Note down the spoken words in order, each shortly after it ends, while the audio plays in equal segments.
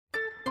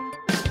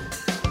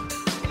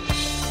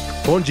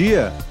Bom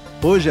dia!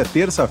 Hoje é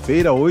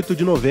terça-feira, 8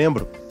 de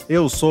novembro.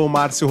 Eu sou o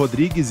Márcio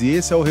Rodrigues e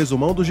esse é o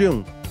resumão do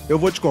G1. Eu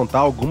vou te contar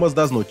algumas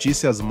das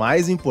notícias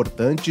mais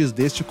importantes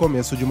deste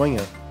começo de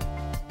manhã.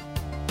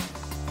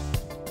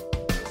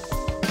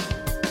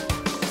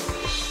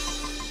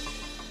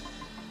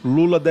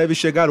 Lula deve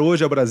chegar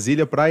hoje a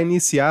Brasília para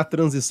iniciar a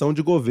transição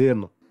de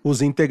governo.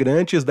 Os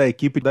integrantes da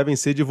equipe devem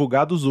ser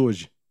divulgados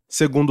hoje.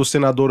 Segundo o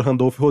senador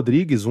Randolfo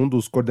Rodrigues, um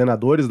dos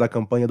coordenadores da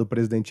campanha do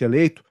presidente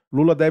eleito,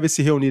 Lula deve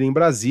se reunir em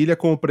Brasília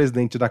com o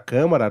presidente da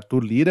Câmara,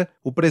 Arthur Lira,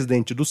 o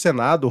presidente do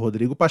Senado,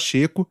 Rodrigo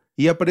Pacheco,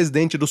 e a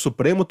presidente do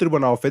Supremo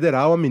Tribunal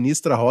Federal, a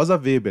ministra Rosa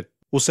Weber.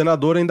 O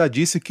senador ainda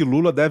disse que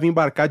Lula deve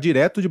embarcar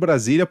direto de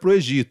Brasília para o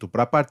Egito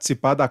para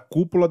participar da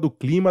cúpula do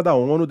clima da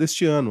ONU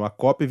deste ano, a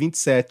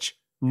COP27.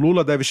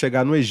 Lula deve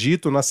chegar no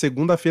Egito na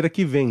segunda-feira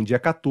que vem, dia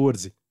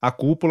 14. A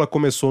cúpula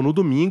começou no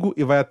domingo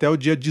e vai até o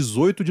dia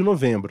 18 de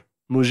novembro.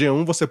 No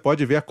G1 você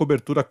pode ver a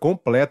cobertura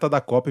completa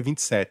da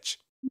COP27.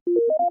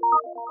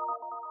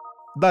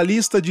 Da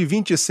lista de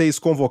 26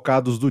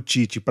 convocados do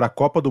Tite para a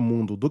Copa do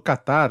Mundo do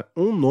Catar,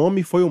 um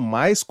nome foi o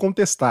mais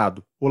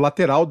contestado, o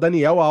lateral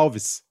Daniel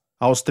Alves.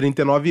 Aos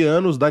 39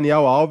 anos,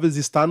 Daniel Alves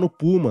está no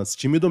Pumas,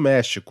 time do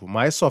México,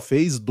 mas só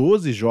fez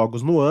 12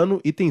 jogos no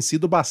ano e tem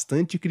sido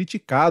bastante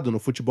criticado no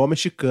futebol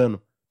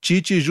mexicano.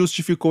 Tite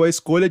justificou a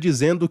escolha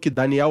dizendo que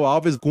Daniel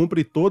Alves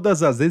cumpre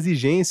todas as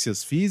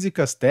exigências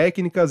físicas,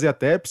 técnicas e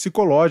até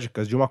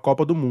psicológicas de uma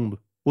Copa do Mundo.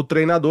 O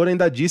treinador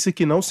ainda disse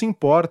que não se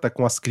importa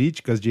com as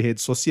críticas de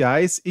redes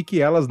sociais e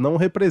que elas não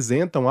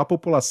representam a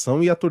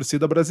população e a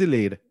torcida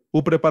brasileira.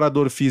 O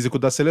preparador físico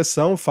da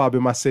seleção, Fábio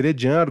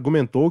Mascheredian,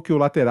 argumentou que o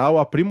lateral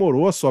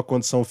aprimorou a sua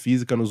condição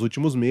física nos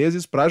últimos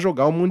meses para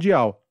jogar o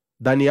Mundial.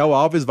 Daniel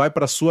Alves vai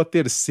para sua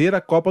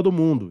terceira Copa do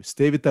Mundo.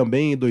 Esteve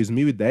também em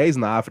 2010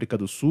 na África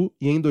do Sul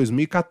e em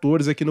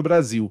 2014 aqui no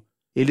Brasil.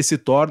 Ele se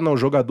torna o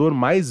jogador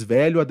mais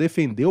velho a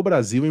defender o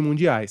Brasil em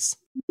mundiais.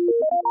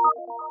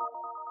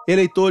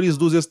 Eleitores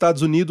dos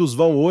Estados Unidos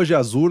vão hoje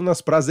às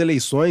urnas para as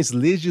eleições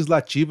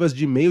legislativas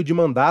de meio de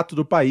mandato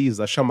do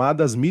país, as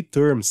chamadas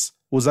midterms.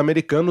 Os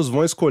americanos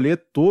vão escolher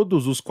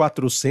todos os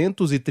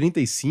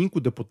 435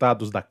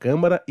 deputados da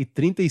Câmara e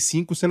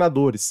 35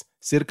 senadores,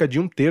 cerca de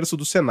um terço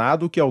do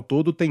Senado, que ao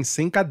todo tem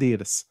 100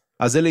 cadeiras.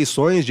 As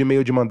eleições de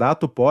meio de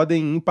mandato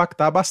podem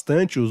impactar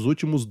bastante os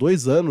últimos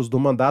 2 anos do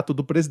mandato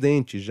do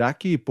presidente, já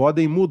que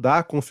podem mudar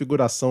a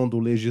configuração do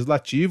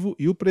legislativo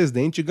e o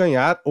presidente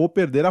ganhar ou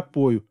perder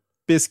apoio.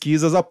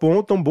 Pesquisas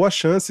apontam boas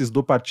chances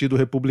do Partido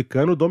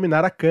Republicano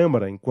dominar a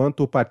Câmara,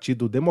 enquanto o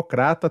Partido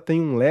Democrata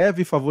tem um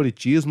leve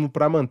favoritismo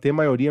para manter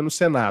maioria no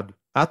Senado.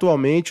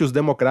 Atualmente, os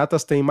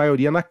democratas têm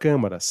maioria na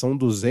Câmara, são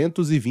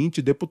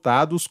 220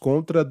 deputados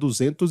contra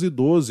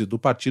 212 do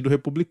Partido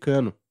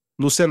Republicano.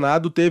 No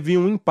Senado teve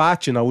um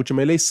empate na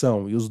última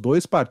eleição e os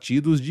dois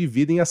partidos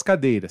dividem as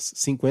cadeiras,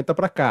 50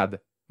 para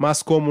cada.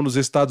 Mas como nos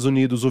Estados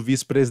Unidos o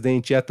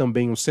vice-presidente é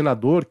também um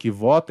senador que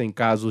vota em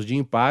casos de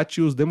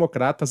empate, os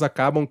democratas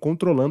acabam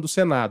controlando o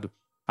Senado.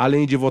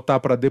 Além de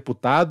votar para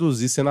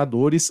deputados e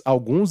senadores,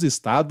 alguns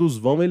estados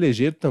vão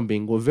eleger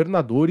também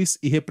governadores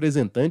e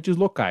representantes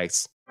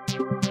locais.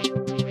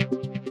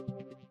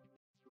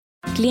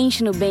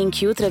 Cliente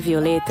Nubank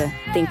Ultravioleta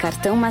tem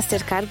cartão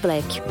Mastercard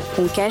Black,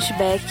 com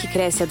cashback que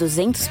cresce a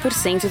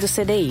 200% do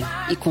CDI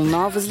e com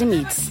novos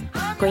limites.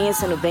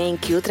 Conheça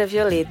Nubank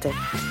Ultravioleta,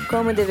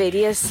 como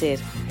deveria ser.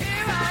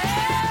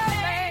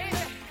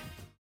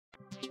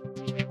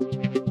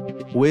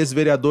 O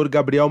ex-vereador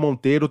Gabriel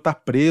Monteiro está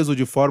preso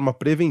de forma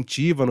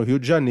preventiva no Rio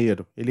de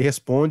Janeiro. Ele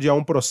responde a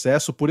um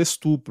processo por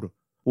estupro.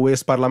 O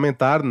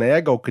ex-parlamentar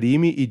nega o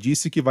crime e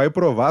disse que vai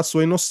provar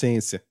sua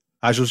inocência.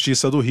 A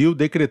Justiça do Rio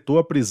decretou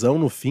a prisão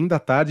no fim da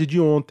tarde de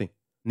ontem.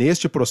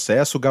 Neste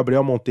processo,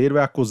 Gabriel Monteiro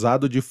é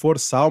acusado de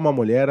forçar uma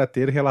mulher a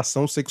ter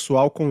relação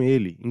sexual com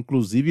ele,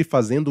 inclusive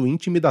fazendo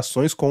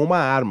intimidações com uma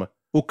arma.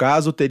 O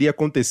caso teria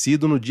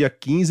acontecido no dia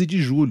 15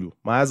 de julho,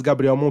 mas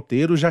Gabriel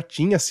Monteiro já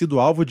tinha sido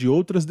alvo de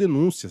outras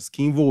denúncias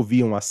que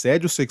envolviam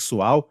assédio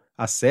sexual,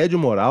 assédio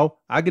moral,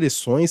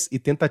 agressões e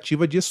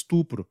tentativa de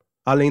estupro.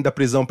 Além da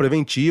prisão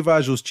preventiva,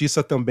 a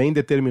Justiça também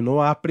determinou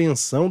a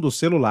apreensão dos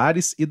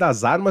celulares e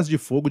das armas de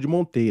fogo de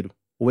Monteiro.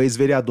 O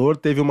ex-vereador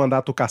teve o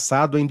mandato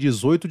cassado em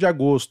 18 de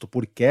agosto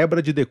por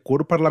quebra de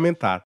decoro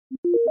parlamentar.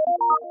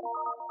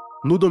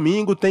 No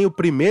domingo tem o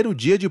primeiro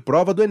dia de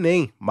prova do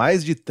Enem.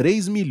 Mais de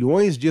 3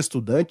 milhões de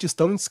estudantes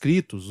estão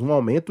inscritos, um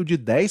aumento de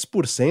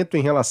 10%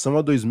 em relação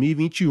a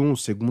 2021,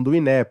 segundo o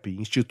INEP,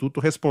 instituto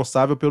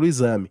responsável pelo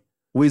exame.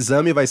 O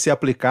exame vai ser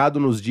aplicado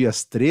nos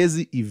dias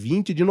 13 e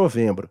 20 de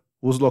novembro.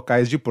 Os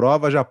locais de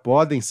prova já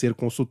podem ser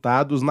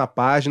consultados na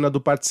página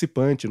do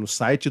participante, no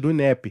site do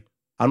INEP.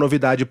 A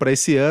novidade para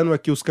esse ano é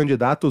que os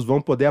candidatos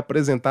vão poder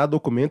apresentar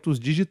documentos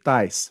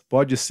digitais.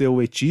 Pode ser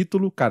o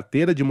e-título,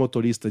 carteira de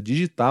motorista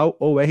digital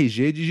ou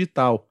RG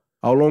digital.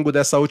 Ao longo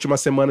dessa última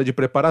semana de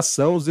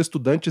preparação, os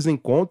estudantes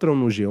encontram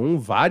no G1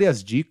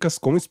 várias dicas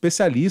com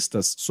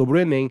especialistas sobre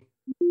o Enem.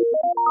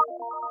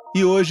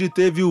 E hoje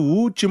teve o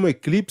último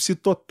eclipse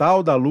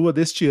total da Lua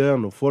deste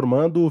ano,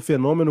 formando o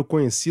fenômeno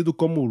conhecido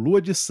como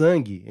Lua de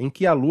Sangue, em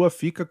que a Lua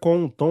fica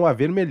com um tom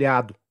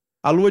avermelhado.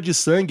 A lua de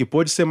sangue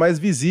pôde ser mais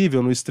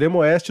visível no extremo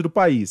oeste do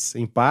país,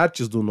 em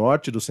partes do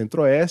norte e do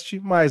centro-oeste,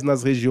 mas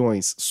nas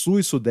regiões sul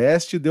e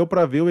sudeste deu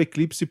para ver o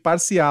eclipse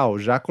parcial,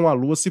 já com a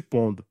lua se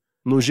pondo.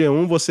 No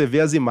G1 você vê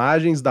as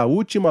imagens da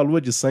última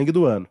lua de sangue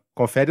do ano.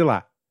 Confere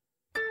lá.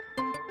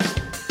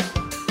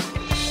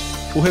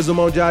 O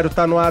Resumão Diário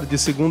está no ar de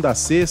segunda a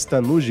sexta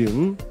no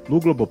G1, no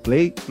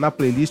Globoplay, na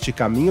playlist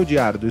Caminho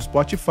Diário do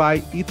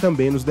Spotify e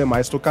também nos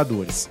demais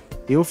tocadores.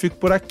 Eu fico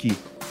por aqui.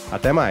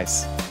 Até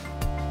mais!